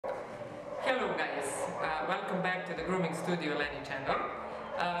Welcome back to the Grooming Studio LeNi channel.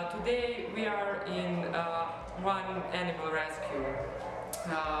 Today we are in one animal rescue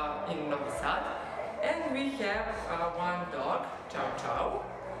in Novi Sad, and we have one dog, Chow Chow.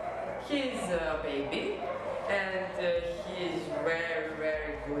 He's a baby and he is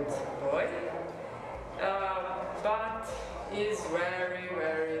very good boy, but is very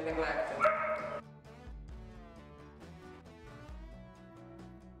neglected.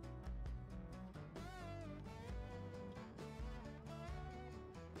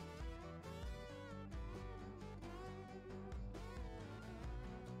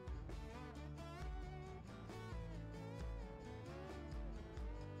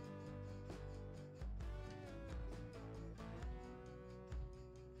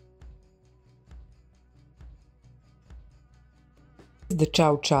 The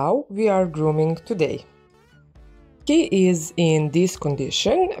Chow Chow we are grooming today. He is in this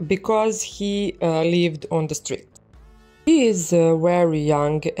condition because he lived on the street. He is very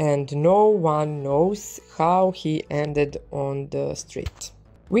young and no one knows how he ended on the street.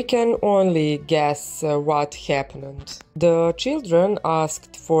 We can only guess what happened. The children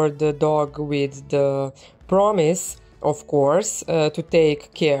asked for the dog with the promise, of course, to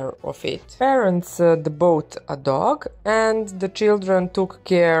take care of it. Parents bought a dog and the children took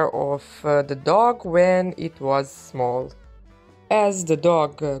care of the dog when it was small. As the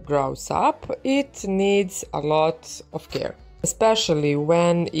dog grows up, it needs a lot of care, especially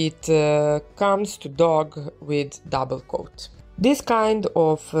when it comes to dog with double coat. This kind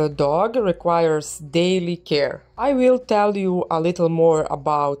of dog requires daily care. I will tell you a little more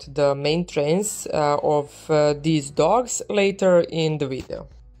about the maintenance of these dogs later in the video.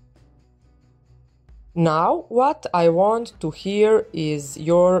 Now, what I want to hear is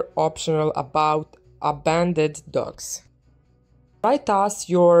your opinion about abandoned dogs. Write us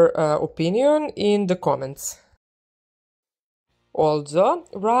your opinion in the comments. Also,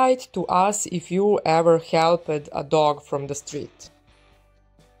 write to us if you ever helped a dog from the street.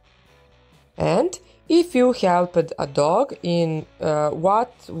 And if you helped a dog, in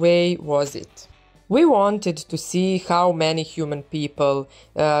what way was it? We wanted to see how many human people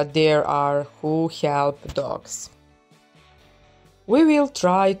there are who help dogs. We will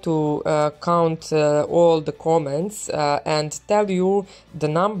try to count all the comments and tell you the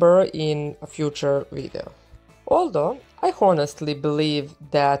number in a future video. Although I honestly believe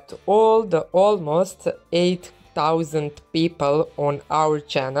that all the almost 8,000 people on our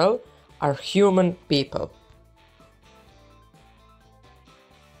channel are human people.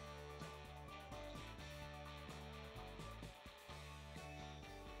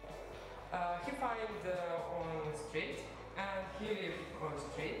 He found on the street and he lived on the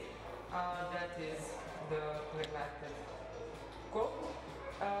street. That is the neglected coat.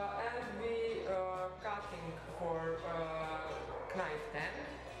 And we cutting for knife 10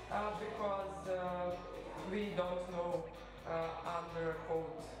 because we don't know under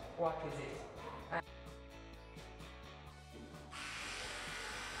coat what is it.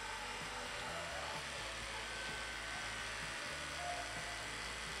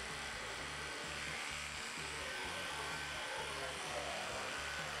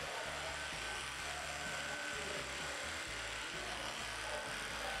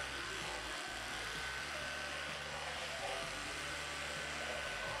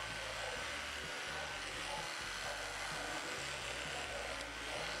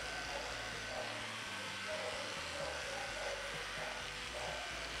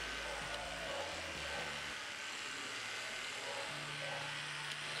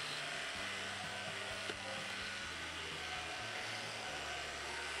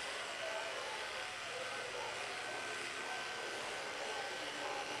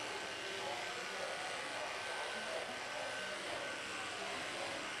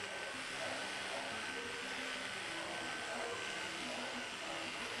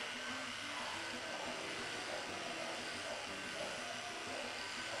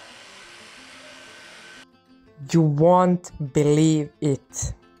 You won't believe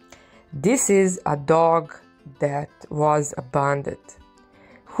it. This is a dog that was abandoned,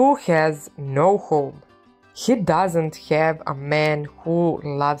 who has no home. He doesn't have a man who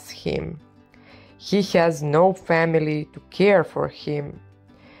loves him. He has no family to care for him.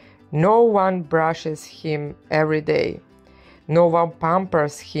 No one brushes him every day. No one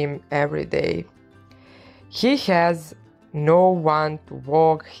pampers him every day. He has no one to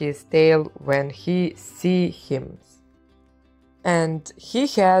wag his tail when he sees him. And he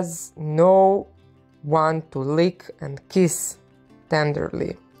has no one to lick and kiss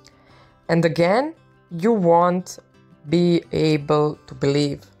tenderly. And again, you won't be able to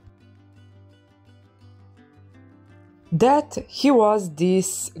believe. that he was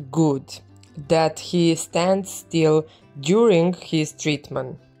this good, that he stands still during his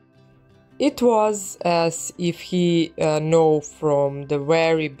treatment. It was as if he knew from the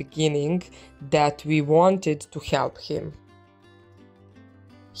very beginning that we wanted to help him.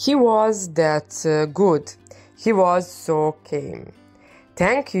 He was that good. He was so calm.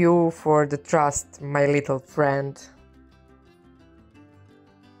 Thank you for the trust, my little friend.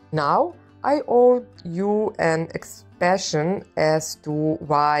 Now I owe you an explanation as to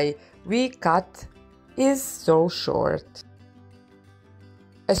why we cut is so short.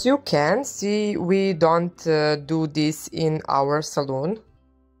 As you can see, we don't do this in our salon.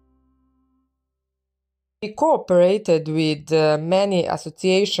 We cooperated with many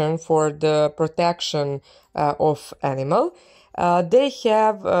associations for the protection of animals. They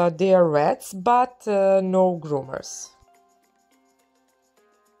have their vets, but no groomers.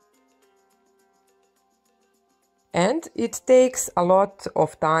 And it takes a lot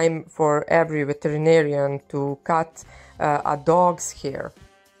of time for every veterinarian to cut a dog's hair.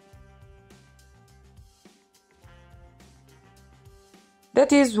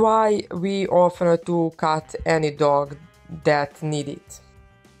 That is why we offer to cut any dog that needs it.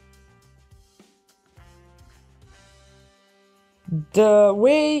 The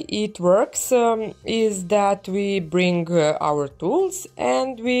way it works is that we bring our tools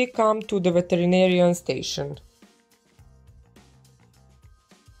and we come to the veterinarian station.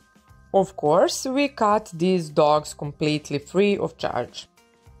 Of course, we cut these dogs completely free of charge.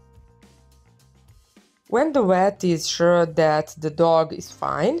 When the vet is sure that the dog is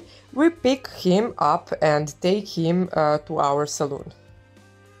fine, we pick him up and take him to our salon.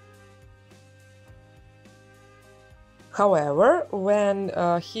 However, when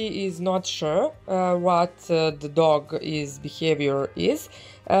he is not sure what the dog's behavior is,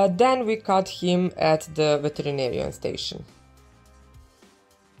 then we cut him at the veterinarian station.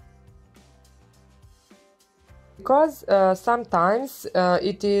 Because sometimes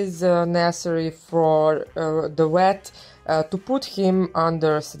it is necessary for the vet to put him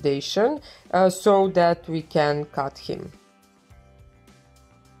under sedation so that we can cut him.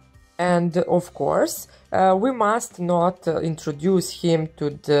 And of course, we must not introduce him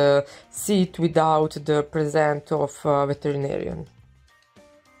to the seat without the presence of a veterinarian.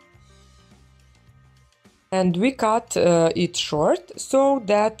 And we cut it short so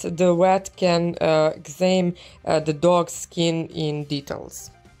that the vet can examine the dog's skin in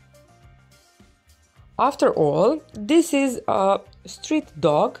details. After all, this is a street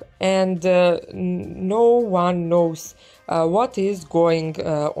dog and no one knows what is going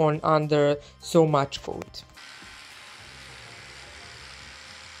on under so much coat.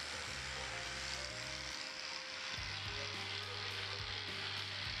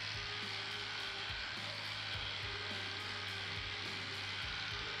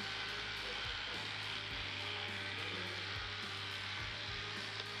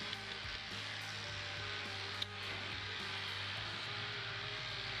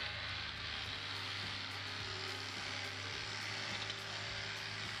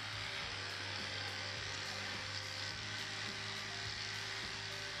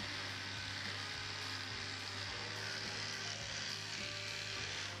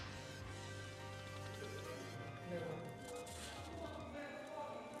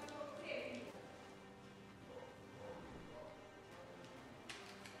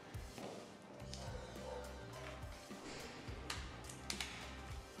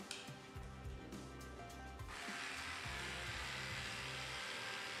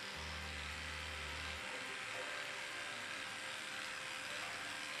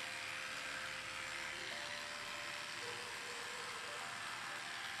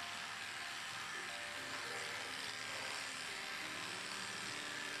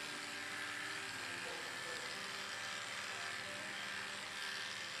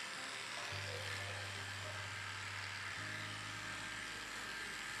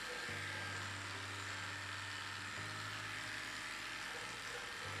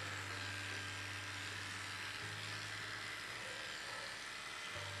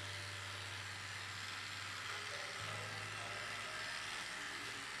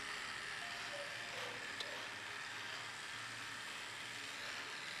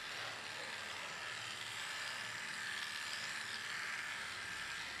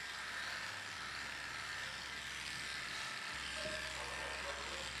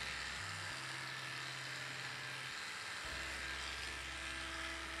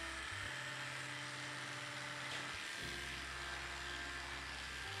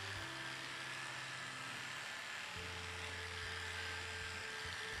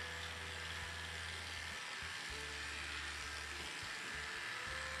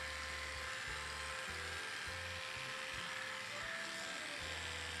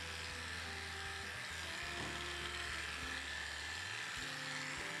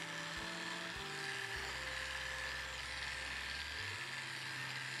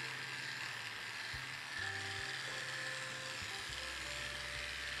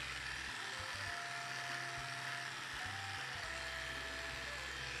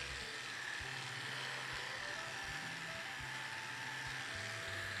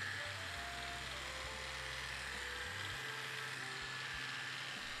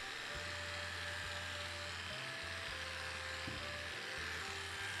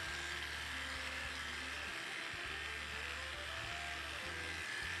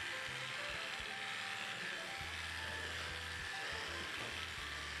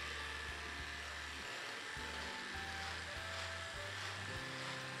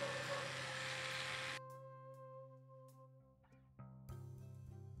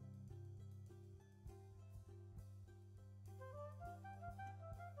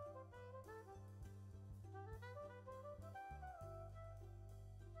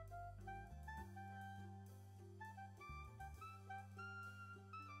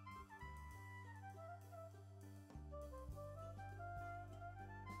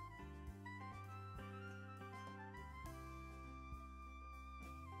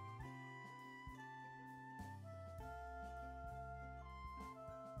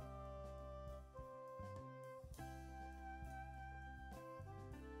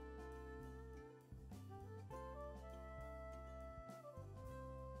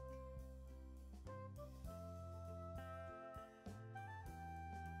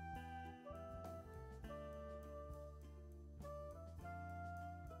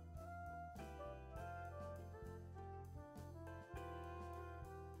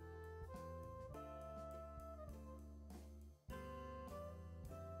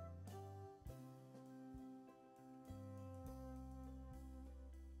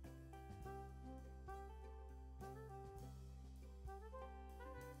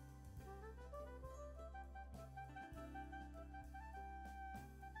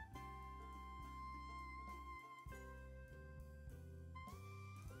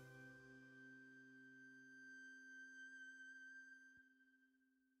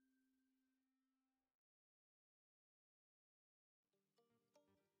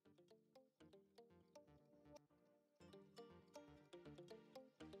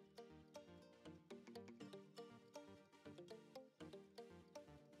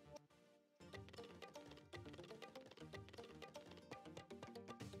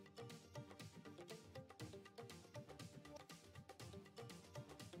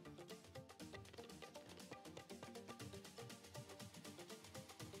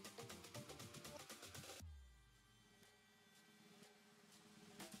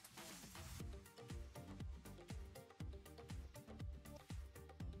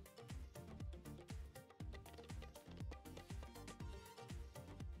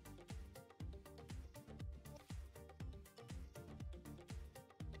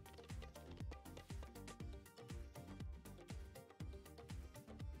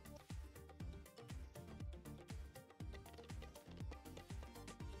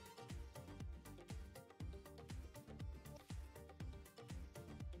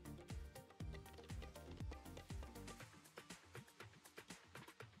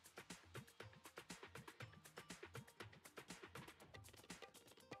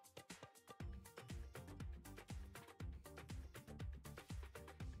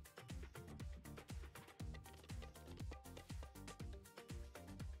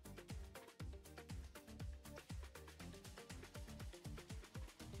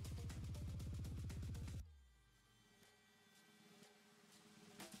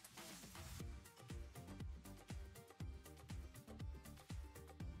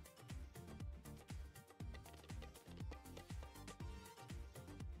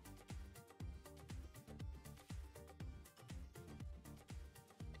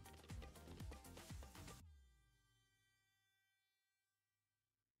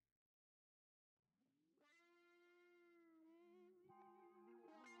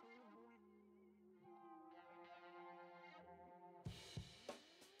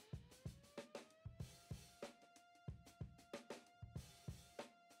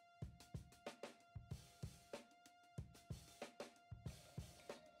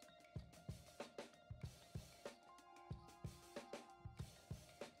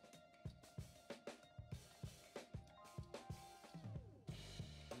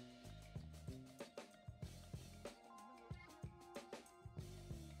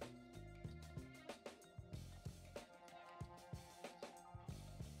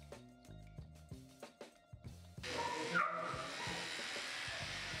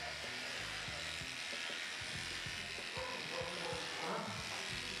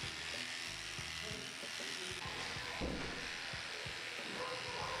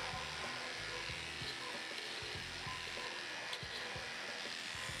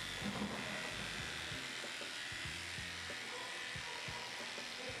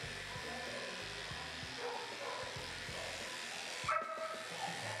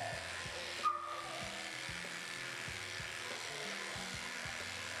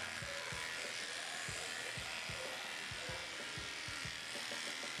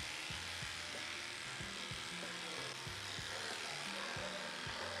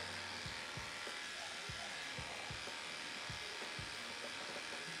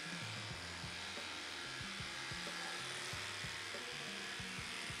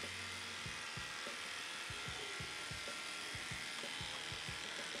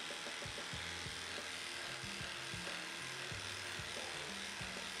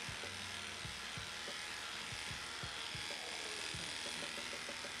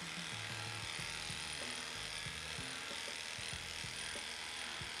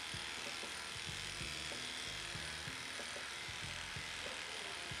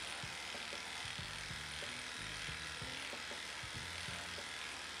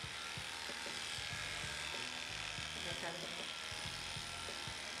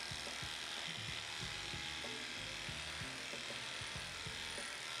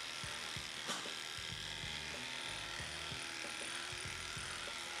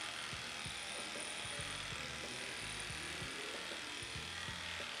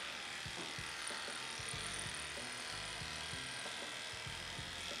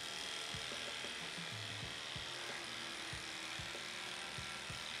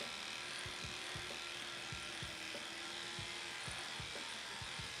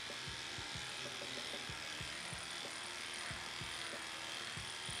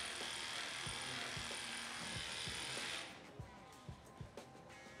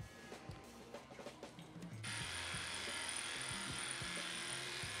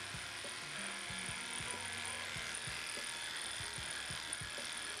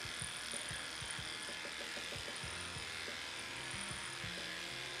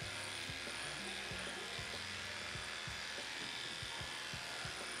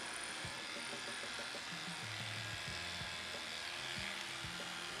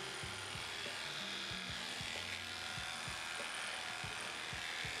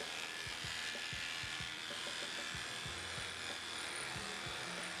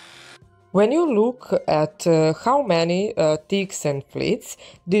 When you look at how many ticks and fleas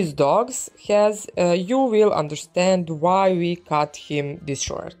this dog has, you will understand why we cut him this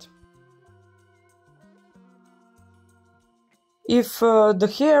short. If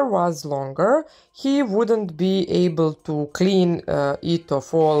the hair was longer, he wouldn't be able to clean it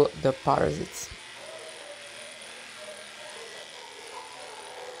of all the parasites.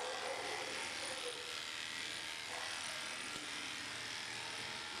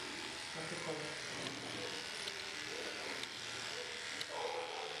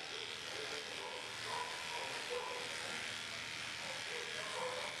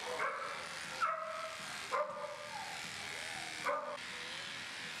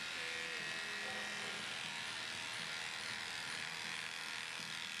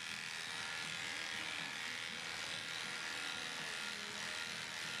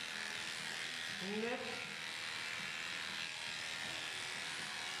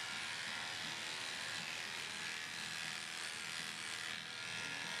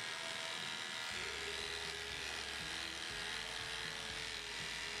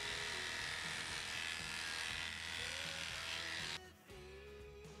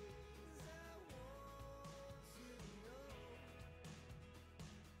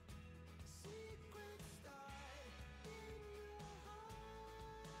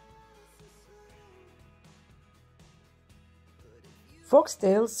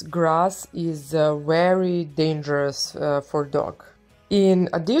 Foxtails grass is very dangerous for dog. In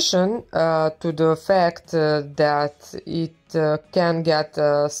addition to the fact that it can get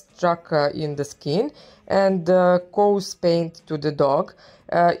stuck in the skin and cause pain to the dog,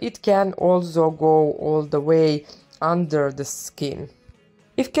 it can also go all the way under the skin.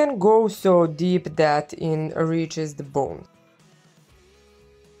 It can go so deep that it reaches the bone.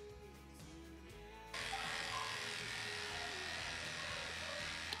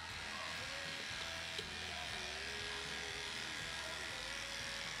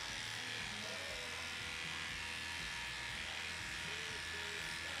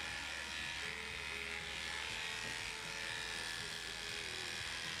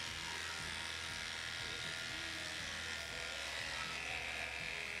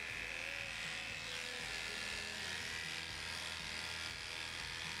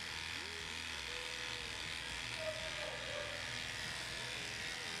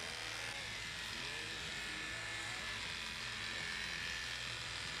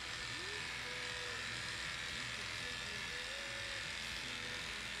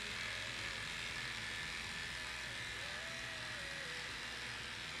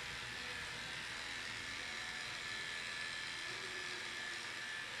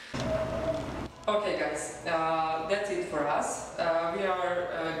 Okay guys, that's it for us. We are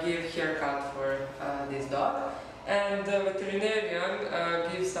give haircut for this dog, and the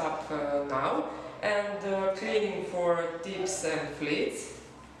veterinarian gives up now, and cleaning for tips and fleas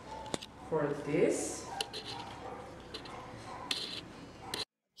for this.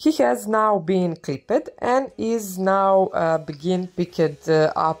 He has now been clipped and is now begin picked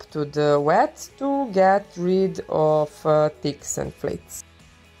up to the vet to get rid of ticks and fleas.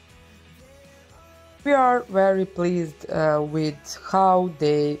 We are very pleased with how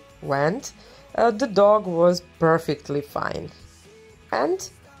they went. The dog was perfectly fine. And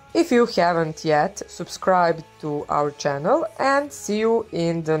if you haven't yet, subscribe to our channel and see you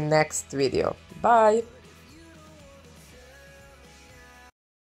in the next video. Bye!